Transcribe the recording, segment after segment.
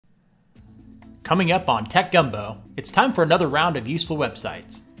Coming up on Tech Gumbo, it's time for another round of useful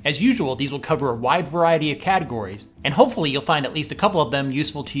websites. As usual, these will cover a wide variety of categories, and hopefully you'll find at least a couple of them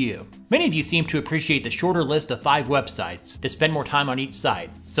useful to you. Many of you seem to appreciate the shorter list of 5 websites to spend more time on each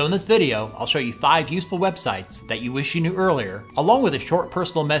site. So in this video, I'll show you 5 useful websites that you wish you knew earlier, along with a short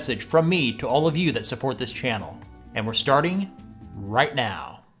personal message from me to all of you that support this channel. And we're starting right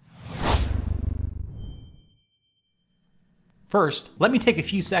now. First, let me take a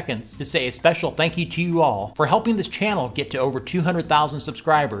few seconds to say a special thank you to you all for helping this channel get to over 200,000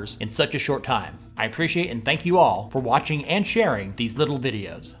 subscribers in such a short time. I appreciate and thank you all for watching and sharing these little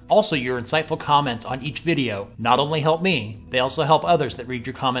videos. Also, your insightful comments on each video not only help me, they also help others that read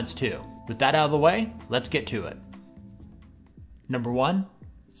your comments too. With that out of the way, let's get to it. Number 1,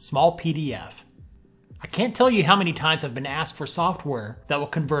 small PDF. I can't tell you how many times I've been asked for software that will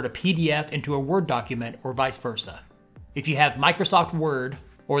convert a PDF into a Word document or vice versa. If you have Microsoft Word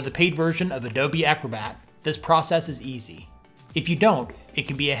or the paid version of Adobe Acrobat, this process is easy. If you don't, it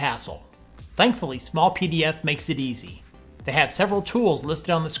can be a hassle. Thankfully, Small PDF makes it easy. They have several tools listed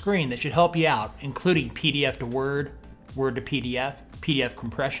on the screen that should help you out, including PDF to Word, Word to PDF, PDF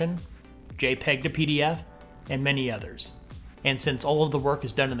compression, JPEG to PDF, and many others. And since all of the work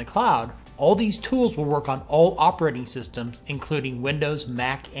is done in the cloud, all these tools will work on all operating systems, including Windows,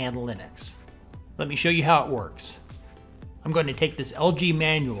 Mac, and Linux. Let me show you how it works. I'm going to take this LG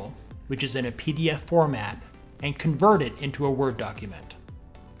manual, which is in a PDF format, and convert it into a Word document.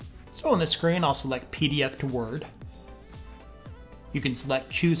 So on the screen, I'll select PDF to Word. You can select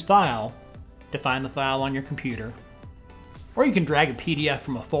Choose File to find the file on your computer, or you can drag a PDF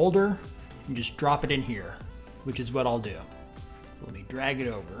from a folder and just drop it in here, which is what I'll do. So let me drag it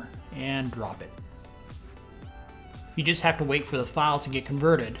over and drop it. You just have to wait for the file to get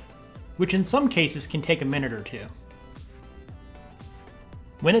converted, which in some cases can take a minute or two.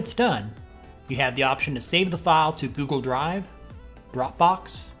 When it's done, you have the option to save the file to Google Drive,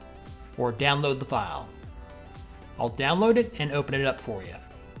 Dropbox, or download the file. I'll download it and open it up for you.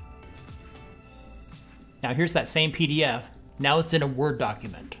 Now here's that same PDF, now it's in a Word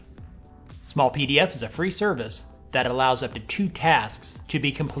document. Small PDF is a free service that allows up to 2 tasks to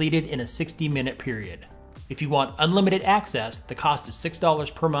be completed in a 60-minute period. If you want unlimited access, the cost is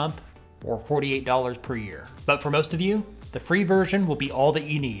 $6 per month or $48 per year. But for most of you, the free version will be all that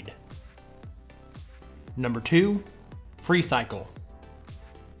you need. Number 2, Freecycle.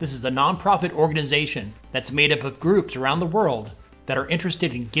 This is a nonprofit organization that's made up of groups around the world that are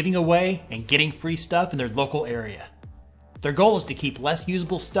interested in giving away and getting free stuff in their local area. Their goal is to keep less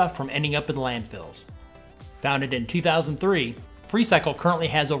usable stuff from ending up in landfills. Founded in 2003, Freecycle currently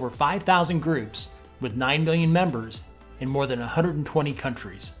has over 5,000 groups with 9 million members in more than 120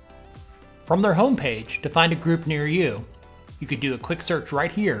 countries. From their homepage, to find a group near you, you could do a quick search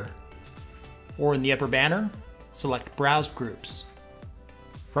right here, or in the upper banner, select Browse Groups.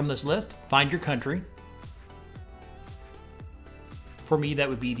 From this list, find your country. For me, that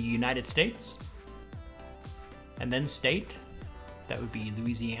would be the United States. And then state, that would be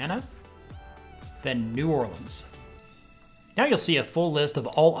Louisiana. Then New Orleans. Now you'll see a full list of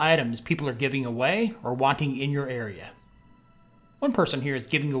all items people are giving away or wanting in your area. One person here is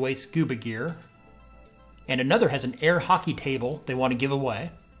giving away scuba gear, and another has an air hockey table they want to give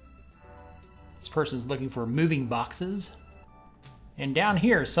away. This person is looking for moving boxes. And down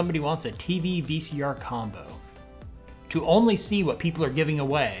here, somebody wants a TV VCR combo. To only see what people are giving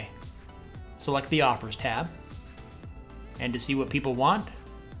away, select the Offers tab. And to see what people want,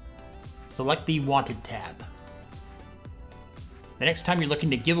 select the Wanted tab. The next time you're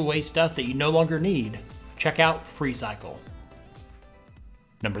looking to give away stuff that you no longer need, check out Freecycle.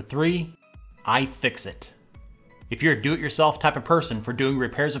 Number 3, iFixit. If you're a do-it-yourself type of person for doing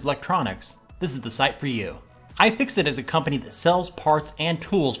repairs of electronics, this is the site for you. iFixit is a company that sells parts and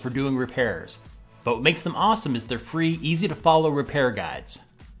tools for doing repairs, but what makes them awesome is their free, easy-to-follow repair guides.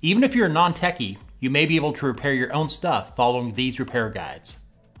 Even if you're a non-techie, you may be able to repair your own stuff following these repair guides.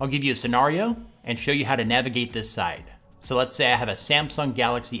 I'll give you a scenario and show you how to navigate this site. So let's say I have a Samsung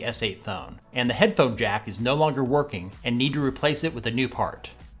Galaxy S8 phone, and the headphone jack is no longer working and need to replace it with a new part.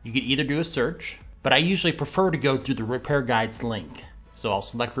 You could either do a search, but I usually prefer to go through the repair guides link. So I'll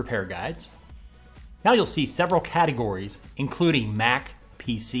select repair guides. Now you'll see several categories, including Mac,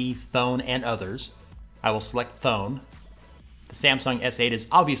 PC, phone, and others. I will select phone. The Samsung S8 is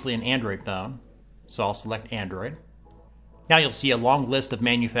obviously an Android phone, so I'll select Android. Now you'll see a long list of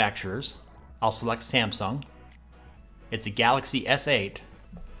manufacturers. I'll select Samsung. It's a Galaxy S8,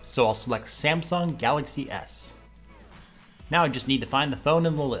 so I'll select Samsung Galaxy S. Now I just need to find the phone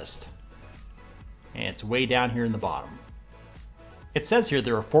in the list. And it's way down here in the bottom. It says here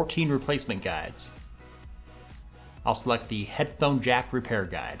there are 14 replacement guides. I'll select the headphone jack repair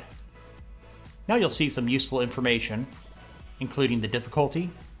guide. Now you'll see some useful information, including the difficulty,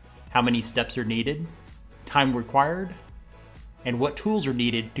 how many steps are needed, time required, and what tools are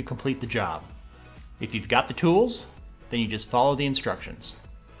needed to complete the job. If you've got the tools, then you just follow the instructions.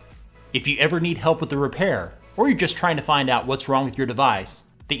 If you ever need help with the repair, or you're just trying to find out what's wrong with your device,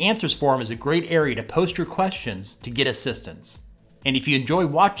 the answers forum is a great area to post your questions to get assistance. And if you enjoy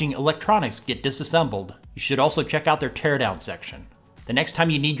watching electronics get disassembled, you should also check out their teardown section. The next time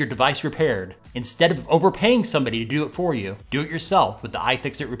you need your device repaired, instead of overpaying somebody to do it for you, do it yourself with the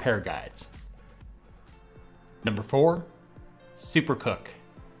iFixit repair guides. Number 4, SuperCook.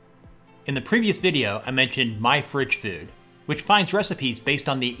 In the previous video, I mentioned My Fridge Food, which finds recipes based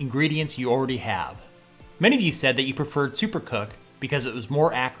on the ingredients you already have. Many of you said that you preferred SuperCook because it was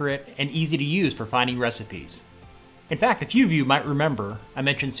more accurate and easy to use for finding recipes. In fact, a few of you might remember I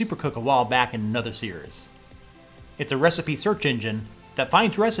mentioned SuperCook a while back in another series. It's a recipe search engine that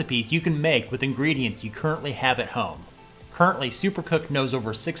finds recipes you can make with ingredients you currently have at home. Currently, SuperCook knows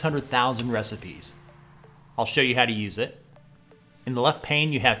over 600,000 recipes. I'll show you how to use it. In the left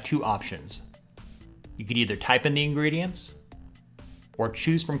pane, you have two options. You can either type in the ingredients or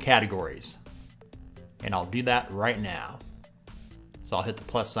choose from categories. And I'll do that right now. So I'll hit the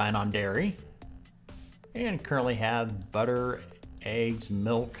plus sign on dairy. And currently have butter, eggs,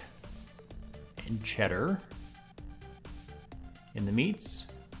 milk, and cheddar. In the meats,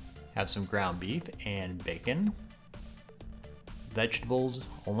 have some ground beef and bacon. Vegetables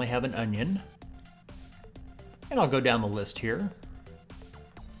only have an onion. And I'll go down the list here.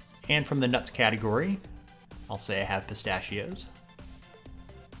 And from the nuts category, I'll say I have pistachios.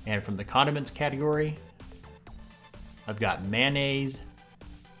 And from the condiments category, I've got mayonnaise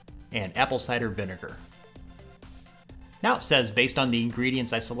and apple cider vinegar. Now it says based on the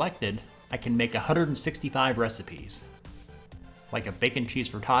ingredients I selected, I can make 165 recipes, like a bacon cheese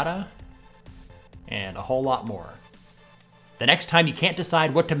frittata and a whole lot more. The next time you can't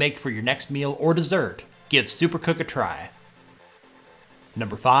decide what to make for your next meal or dessert, give SuperCook a try.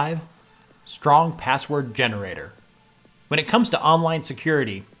 Number 5, strong password generator. When it comes to online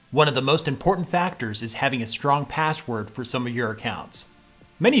security, one of the most important factors is having a strong password for some of your accounts.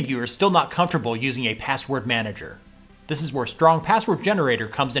 Many of you are still not comfortable using a password manager. This is where Strong Password Generator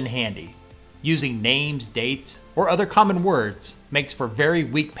comes in handy. Using names, dates, or other common words makes for very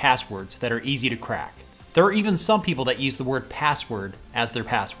weak passwords that are easy to crack. There are even some people that use the word password as their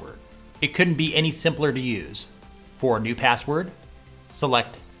password. It couldn't be any simpler to use. For a new password,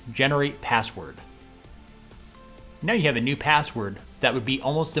 select Generate Password. Now you have a new password that would be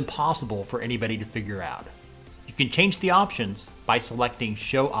almost impossible for anybody to figure out. You can change the options by selecting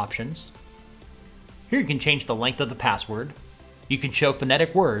Show Options. Here you can change the length of the password. You can show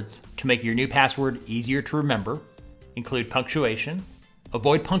phonetic words to make your new password easier to remember, include punctuation,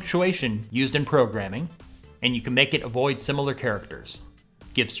 avoid punctuation used in programming, and you can make it avoid similar characters.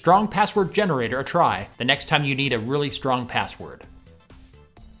 Give Strong Password Generator a try the next time you need a really strong password.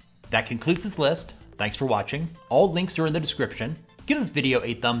 That concludes this list. Thanks for watching. All links are in the description. Give this video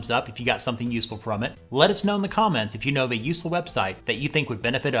a thumbs up if you got something useful from it. Let us know in the comments if you know of a useful website that you think would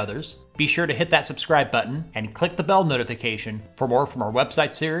benefit others. Be sure to hit that subscribe button and click the bell notification for more from our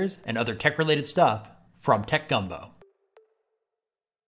website series and other tech-related stuff from Tech Gumbo.